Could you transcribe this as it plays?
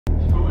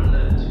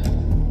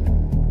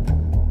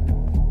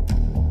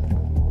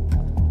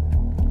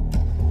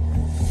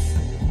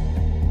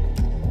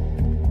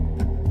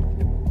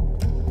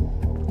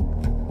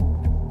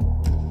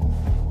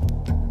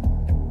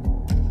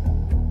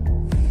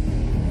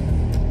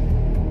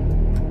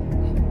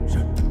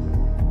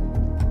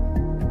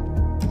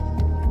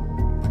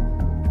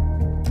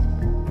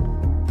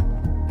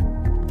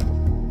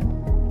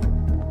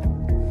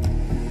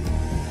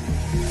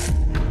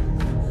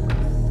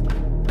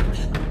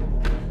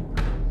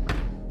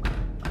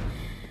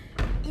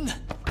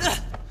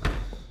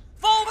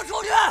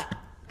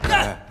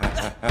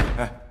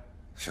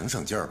省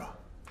省劲儿吧。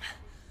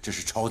这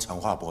是超强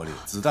化玻璃，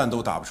子弹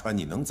都打不穿，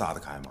你能砸得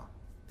开吗？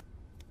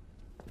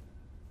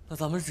那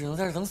咱们只能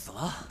在这等死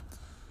了。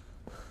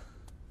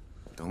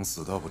等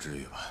死倒不至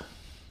于吧？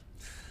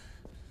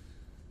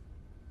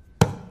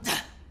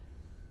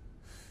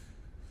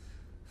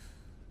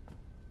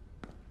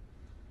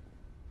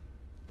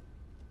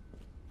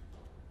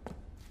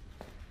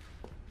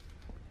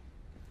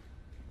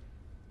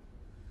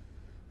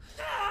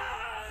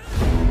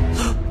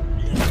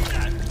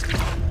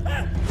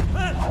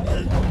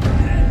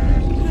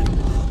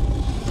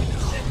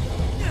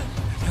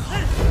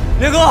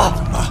烈哥，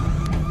怎么了？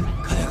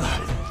看烈哥，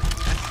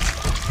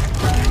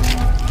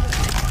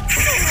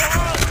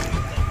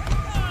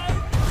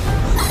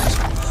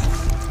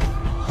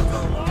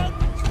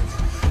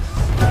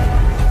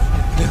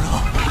烈哥，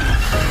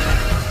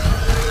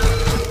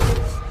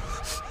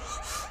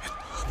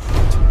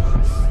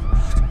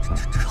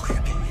这会是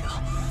变异的。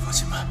放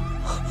心吧，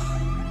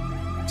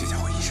这家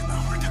伙一时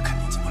半会儿他肯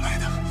定进不来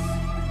的。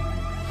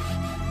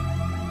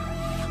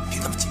别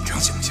那么紧张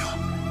行不行？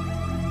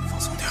放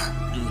松点儿。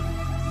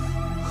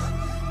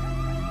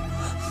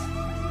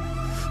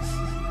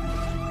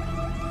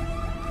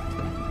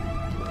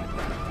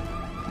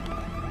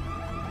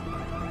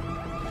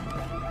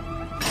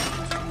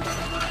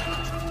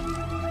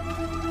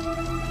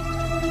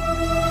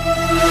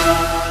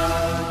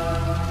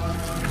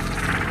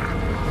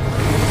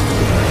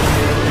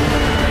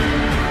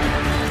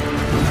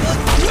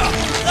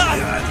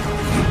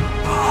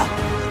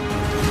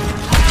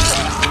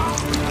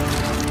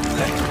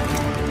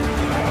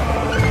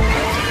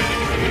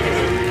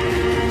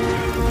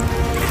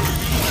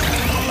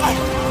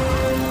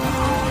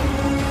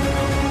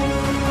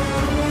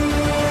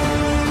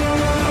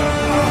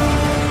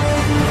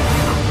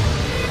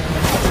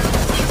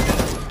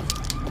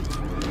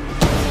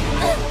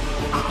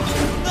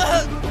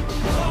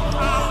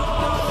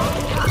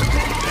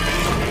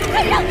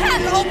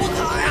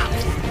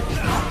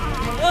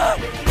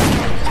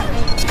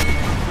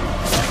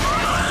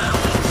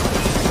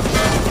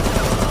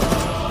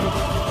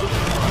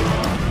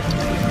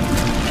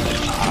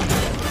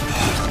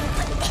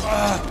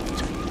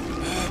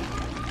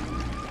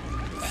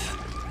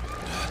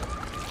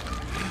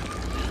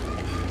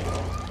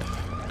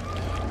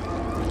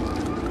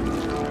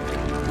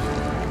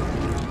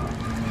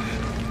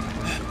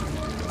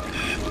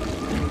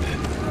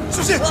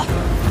小心！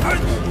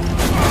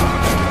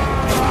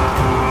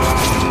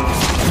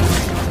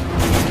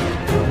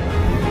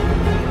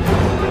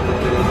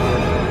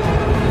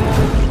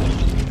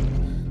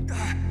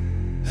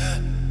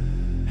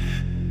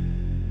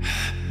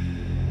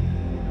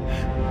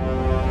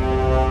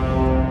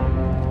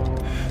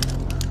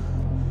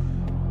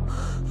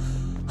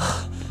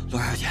罗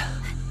小姐，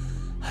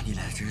你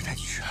来的真是太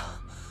及时了，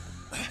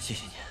谢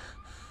谢你。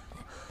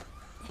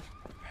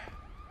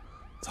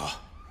走。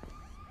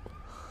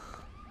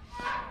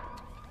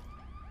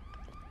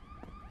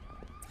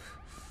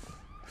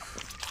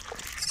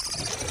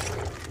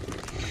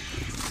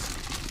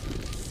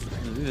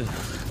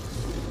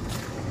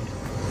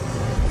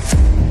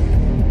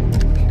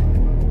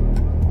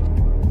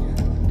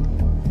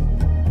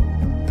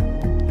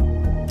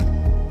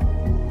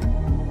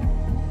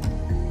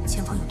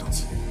前方有动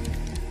静。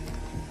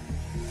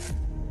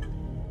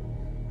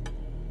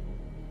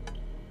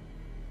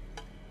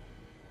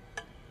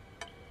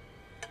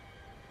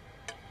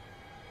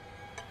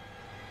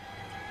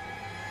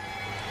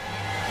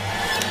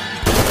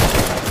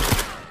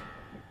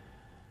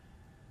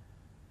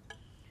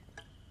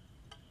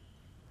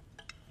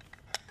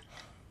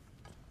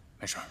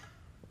没事儿，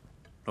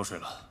漏水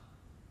了。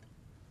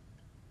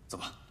走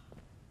吧。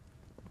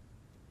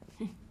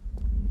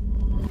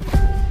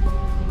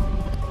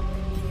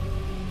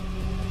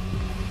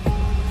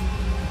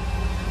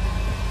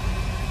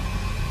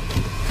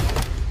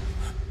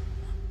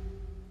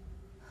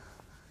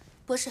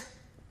博士，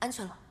安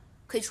全了，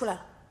可以出来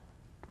了。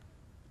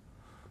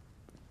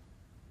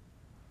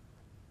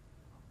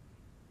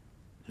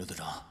刘队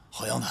长，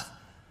好样的！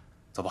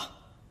走吧。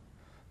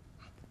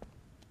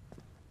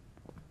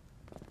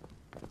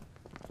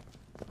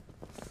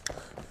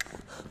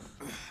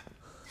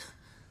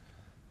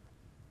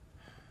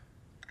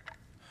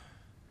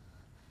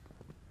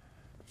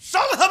杀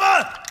了他们！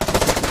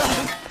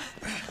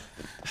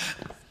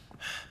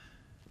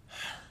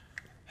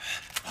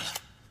完了，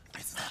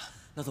没子弹了。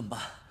那怎么办？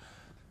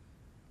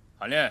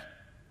韩烈，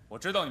我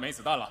知道你没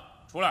子弹了，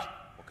出来，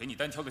我给你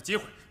单挑的机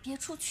会。别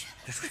出去，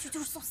出去就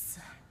是送死。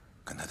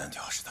跟他单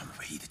挑是咱们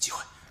唯一的机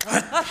会。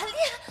韩烈，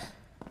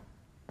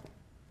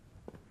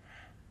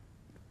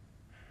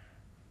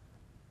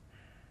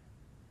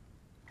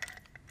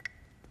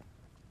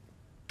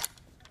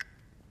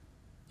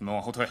你们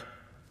往后退。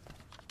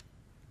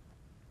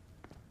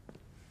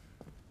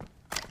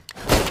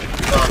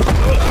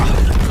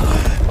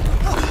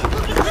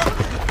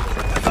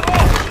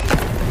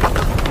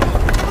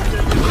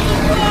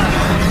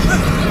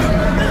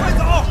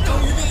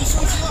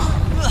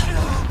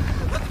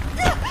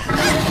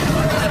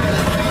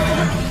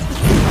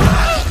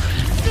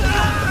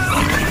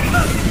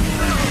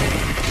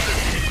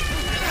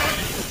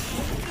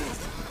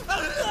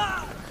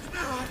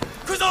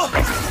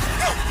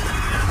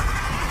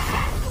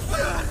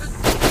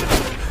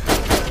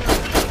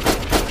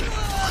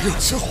又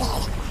吃化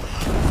了。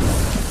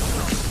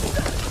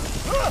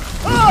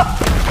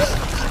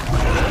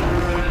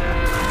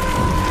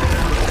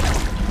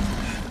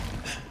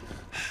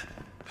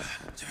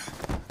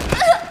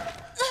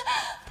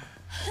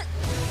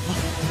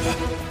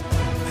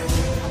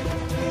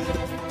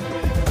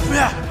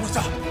我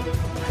操！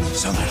你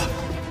上来了。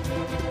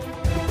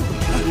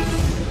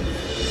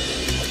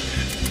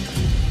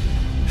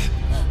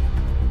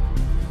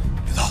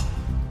别走！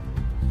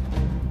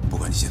不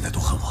管你现在多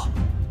恨我，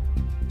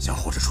想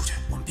活着出去，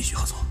我们必须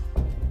合作。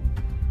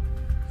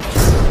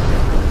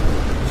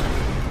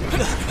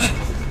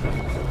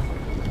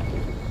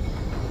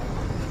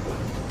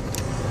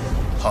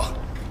好，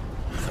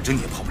反正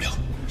你也跑不了，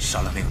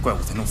杀了那个怪物，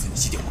再弄死你，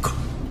七点无可。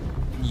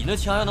你那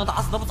枪要能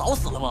打死，那不早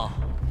死了吗？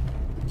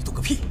你懂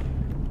个屁！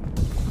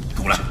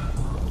跟我来。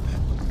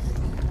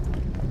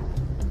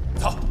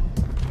走。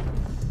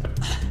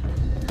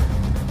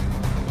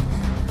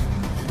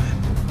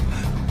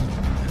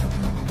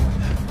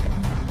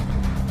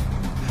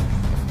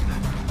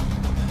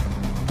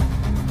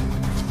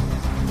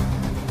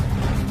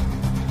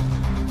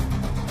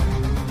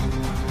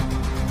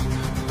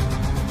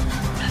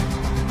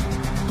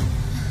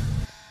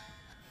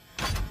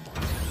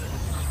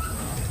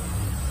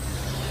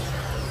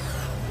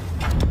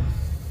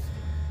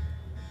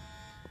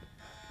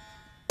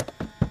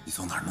你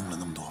从哪儿弄了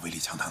那么多威力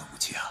强大的武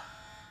器啊？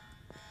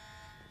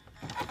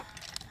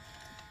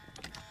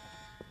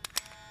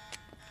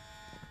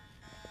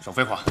少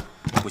废话，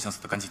不想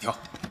死的赶紧跳。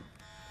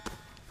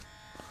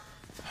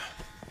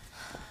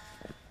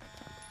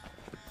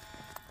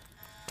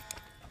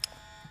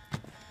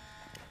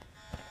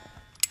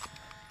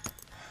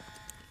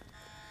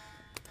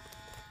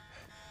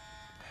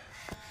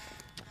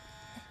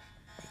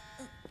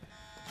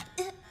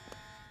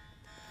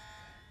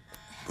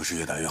不是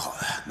越打越好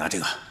的，拿这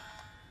个，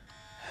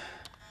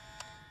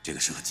这个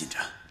适合近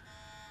战。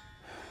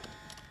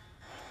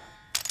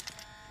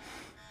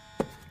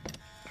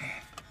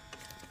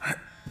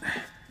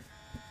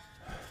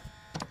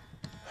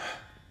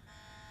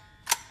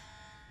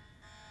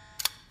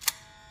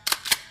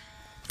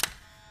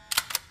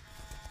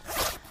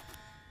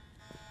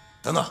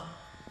等等，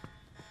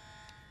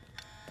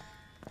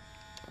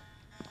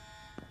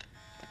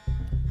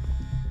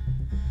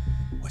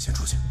我先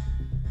出去。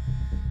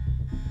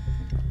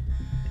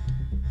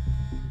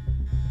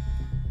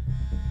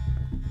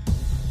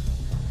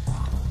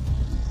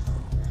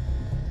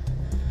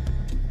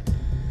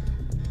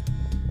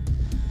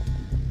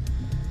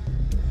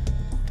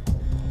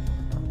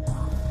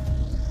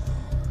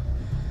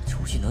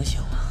出去能行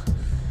吗？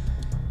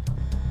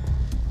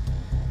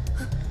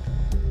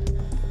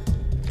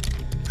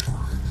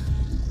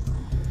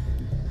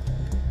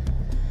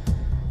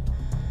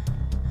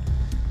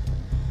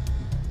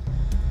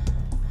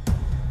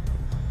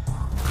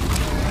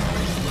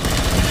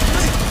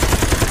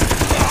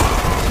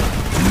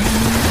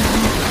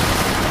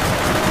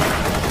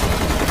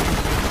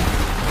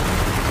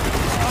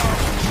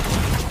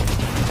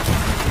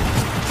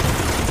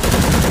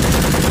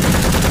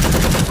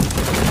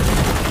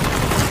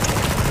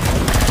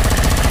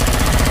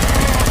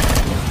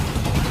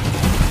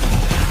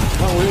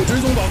追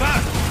踪导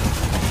弹，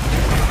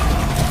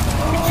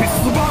去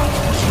死吧！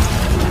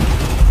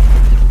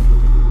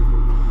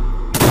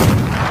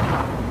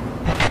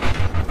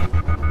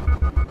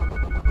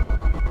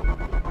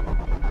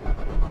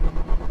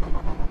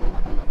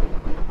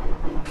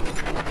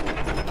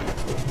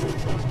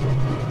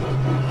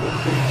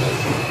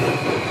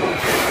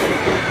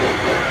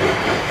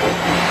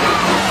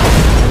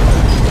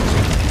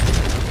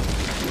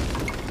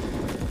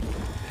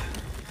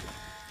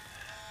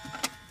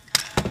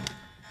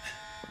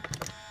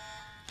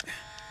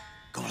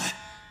跟我来。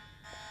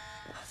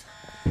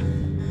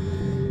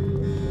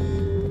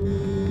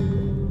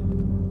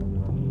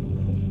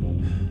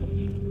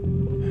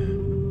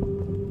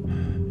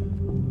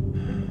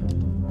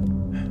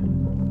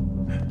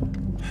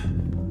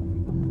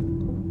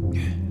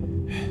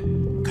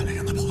看来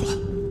让他跑了。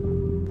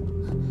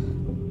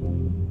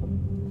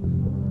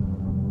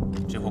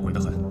这货鬼得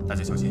很，大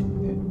家小心。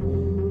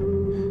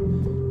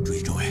注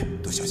意周围，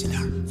都小心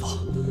点儿。走。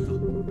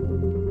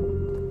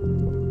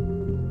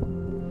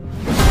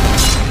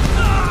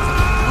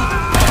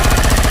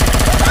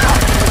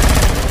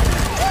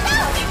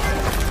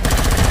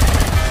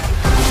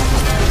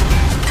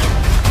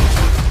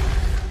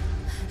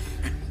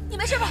你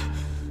没事吧？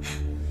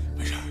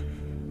没事，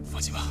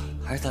放心吧。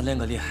还是咱练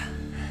个厉害。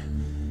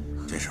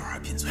这时候还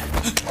贫嘴。别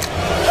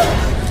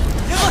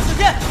给我小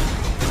心！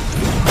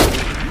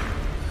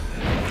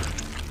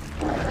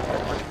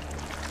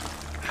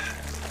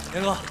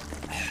连哥，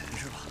没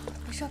事吧？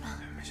没事吧？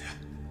没事，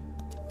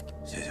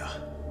谢谢啊。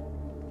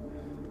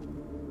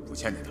不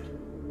欠你的了。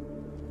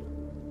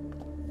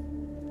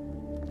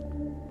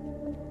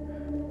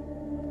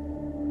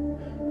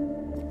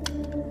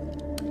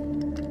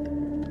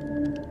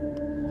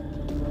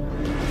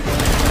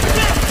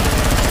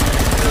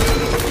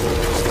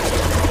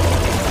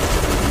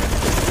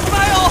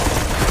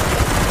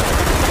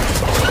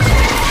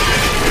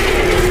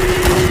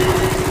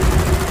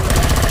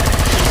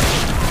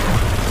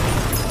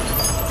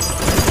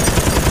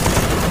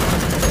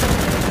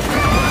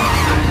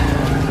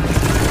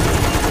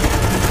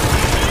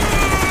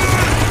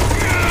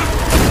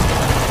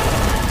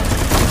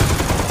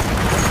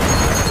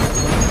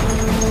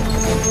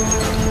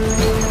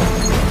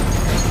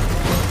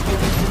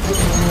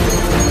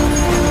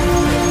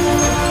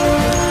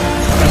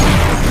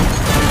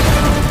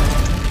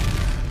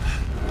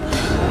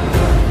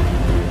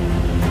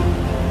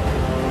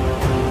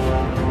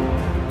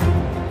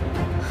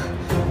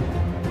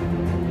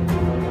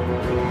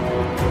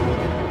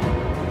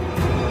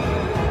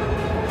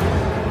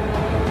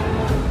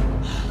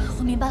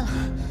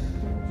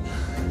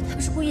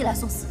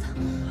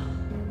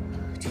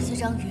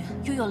章鱼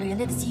拥有了人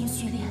类的基因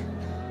序列，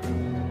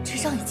智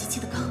商也极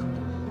其的高。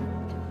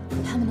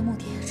他们的目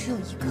的只有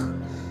一个。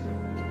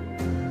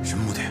什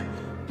么目的？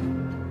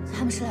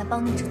他们是来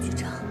帮那只巨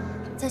章，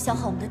再消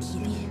耗我们的体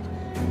力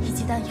以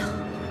及弹药。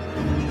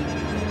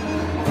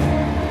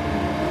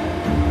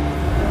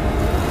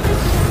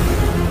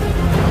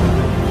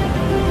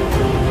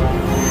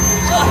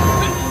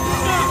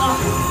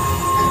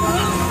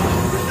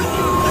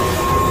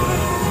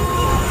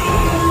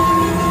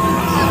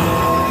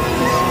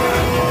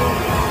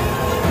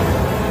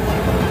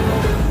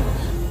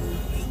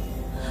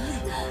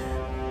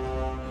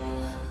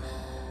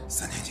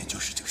3年前就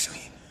是这个声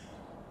音，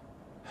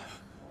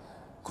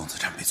公子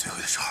瓒被摧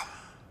毁的时候，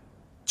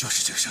就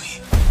是这个声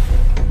音。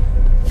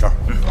这儿，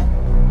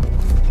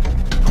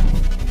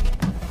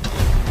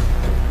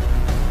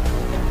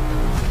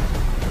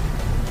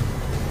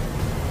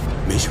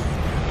没声音。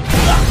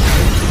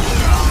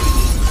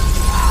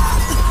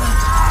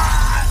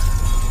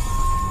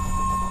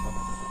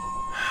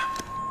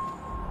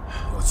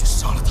我要去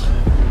杀了他！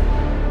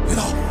别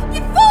动！你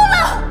疯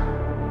了！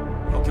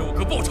要给我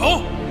哥报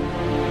仇！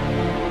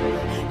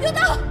刘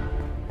导，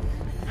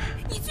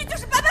你去就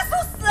是白白送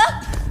死！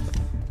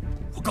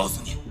我告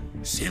诉你，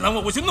谁拦我，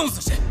我就弄死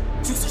谁，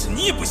就算是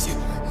你也不行。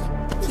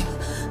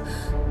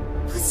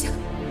不行，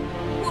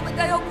我们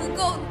弹药不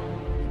够了，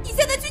你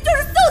现在去就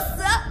是送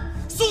死！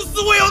送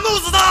死我也要弄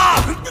死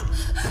他！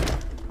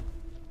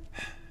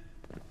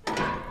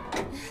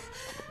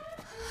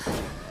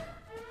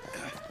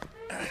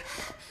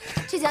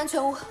这间安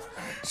全屋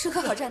是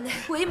科考站内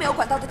唯一没有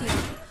管道的地方，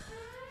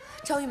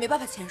章鱼没办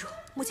法潜入，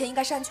目前应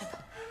该是安全的。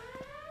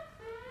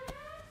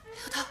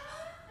刘导，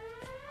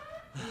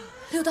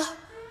刘导，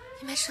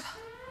你没事吧？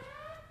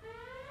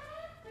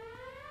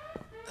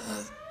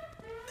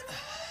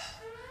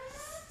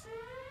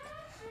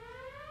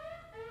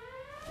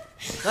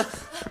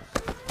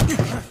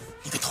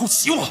你在偷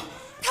袭我！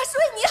他是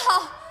为你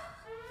好。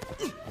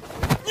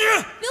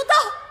刘导。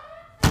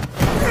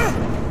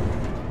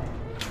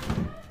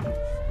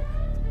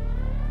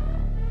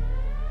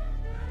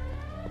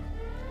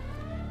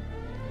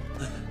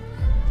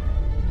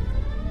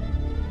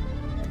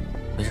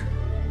没事，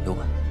有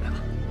管，来吧。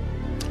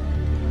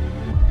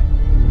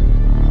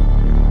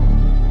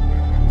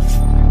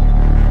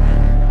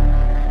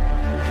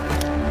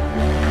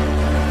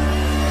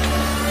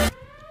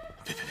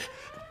别，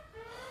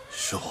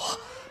是我。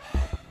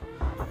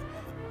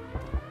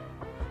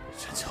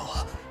陈秋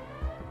啊，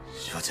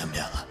又见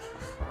面了。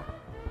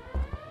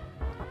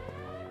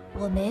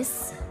我没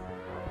死，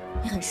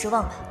你很失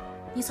望吧？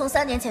你从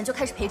3年前就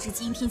开始培植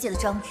基因拼接的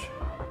章鱼，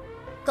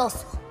告诉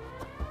我，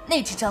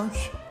那只章鱼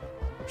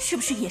是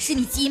不是也是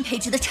你基因培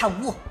植的产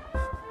物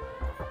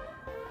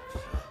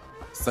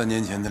3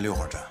年前的6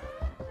号站，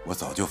我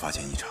早就发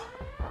现异常。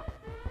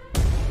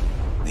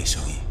那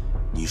声音，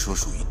你说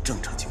属于正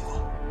常情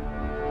况，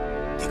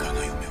你刚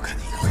刚有没有看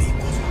见一个黑影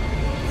过去？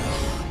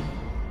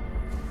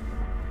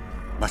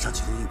马上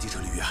启动应急撤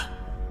离预案。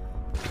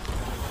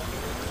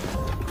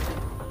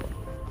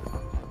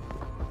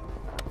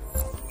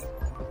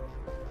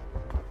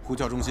呼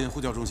叫中心，呼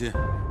叫中心。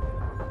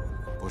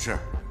博士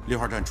，6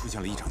号站出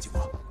现了异常情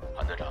况。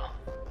韩队长，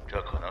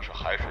这可能是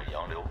海水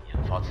洋流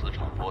引发磁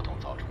场波动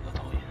造成的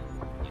噪音，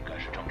应该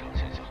是正常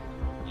现象，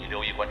你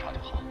留意观察就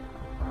好。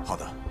好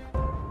的，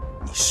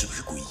你是不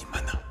是故意隐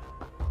瞒的？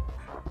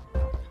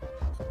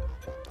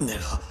那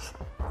个，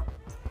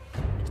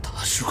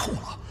他失控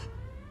了，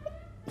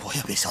我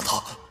也没想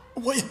到。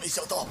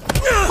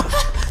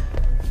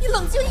你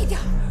冷静一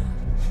点。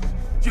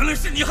原来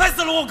是你害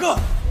死了我哥，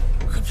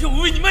还骗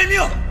我为你卖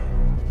命！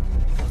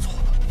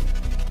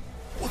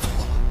我错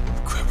了。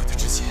怪不得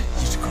之前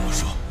一直跟我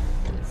说，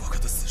我哥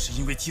的死是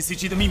因为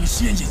TCG 的秘密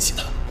实验引起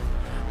的，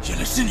原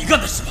来是你干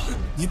的是吧？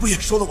你不也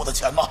收了我的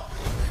钱吗？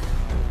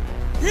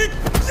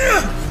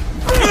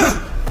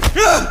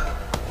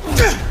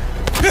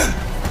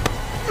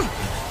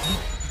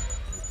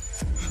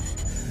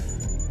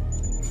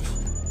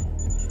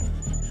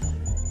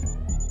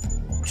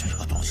这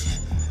个东西，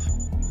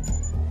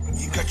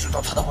你应该知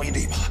道它的威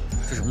力吧？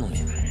这什么东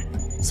西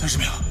？30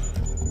秒，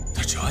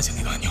他只要按下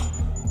那个按钮，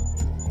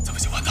咱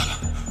们就完蛋了。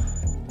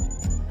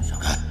想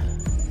看？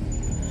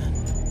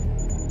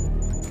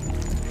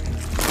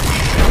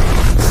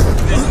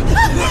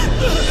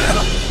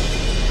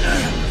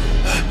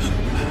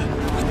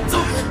走！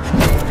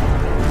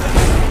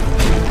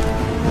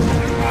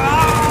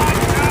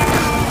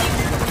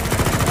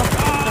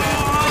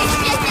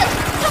别变，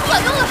它不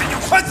管用了！你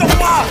快走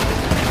吧！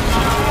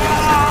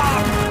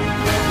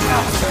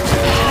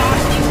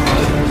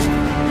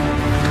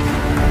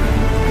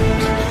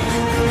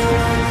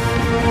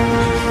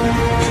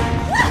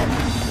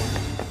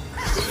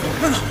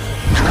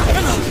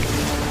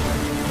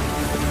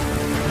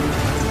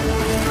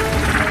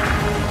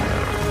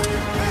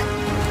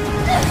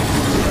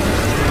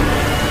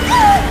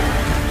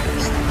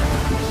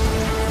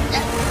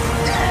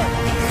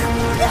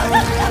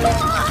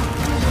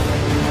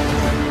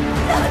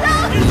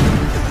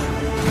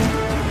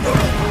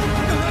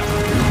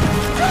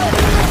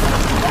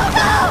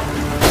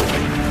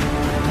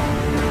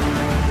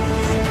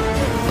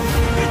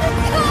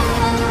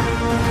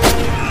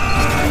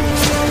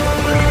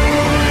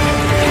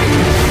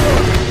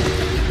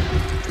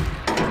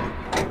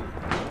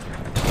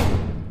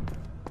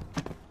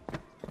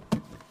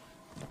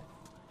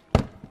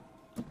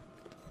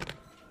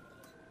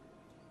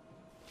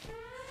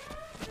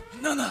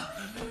着呢。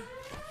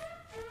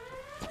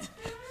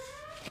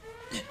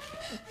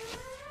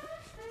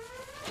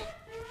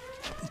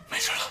没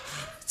事了，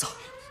走，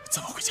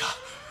咱们回家。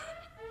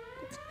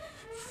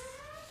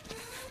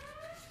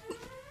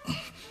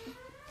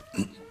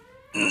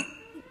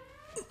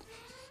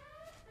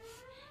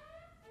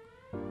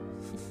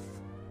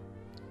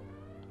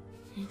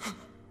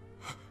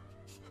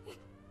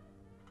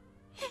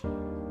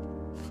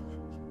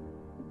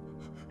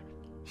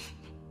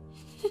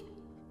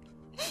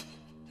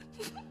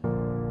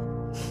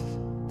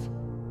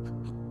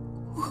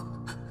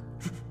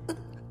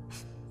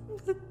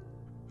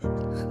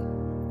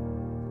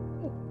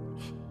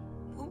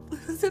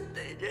再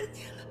陪着你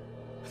了。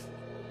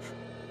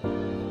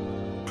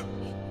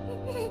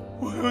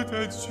我要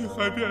带你去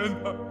海边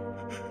的。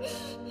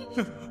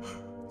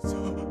走。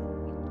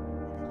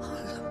好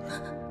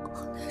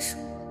难受，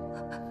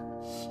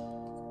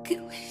给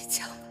我一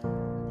枪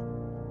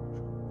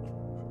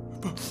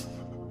吧。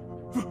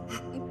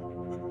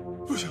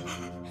不行。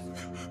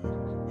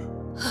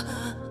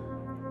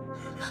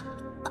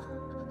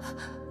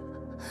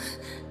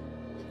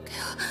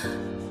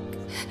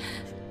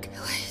给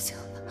我一枪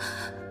吧。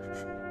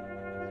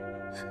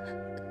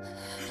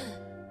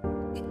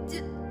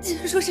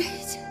结束这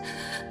一切，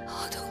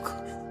好痛苦。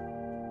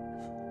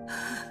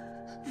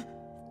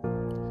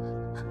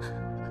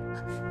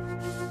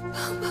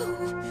帮帮我。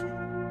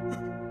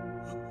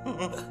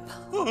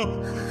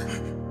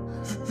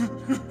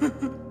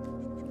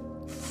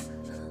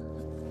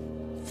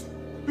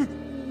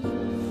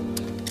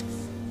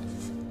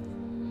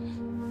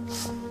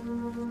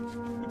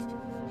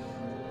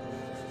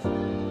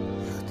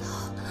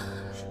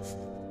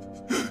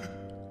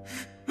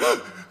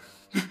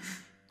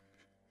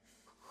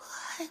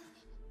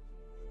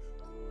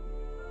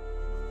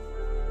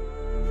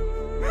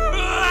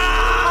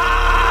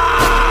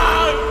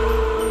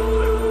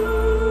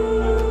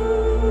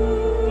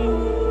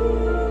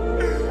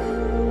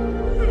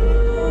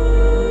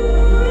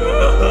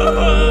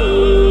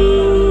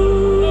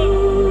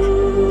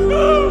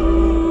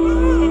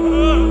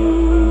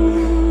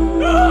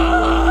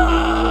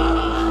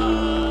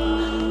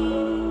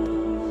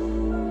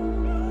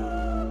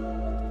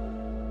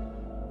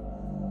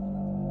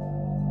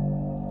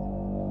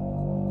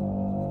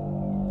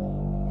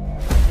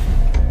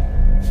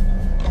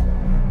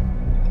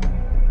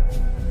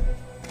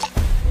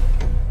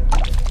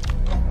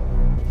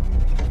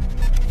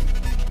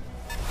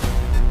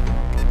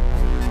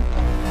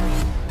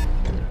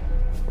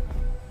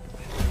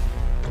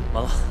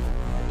完了，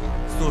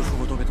所有出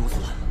口都被堵死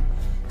了。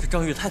这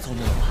章鱼也太聪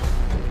明了吧！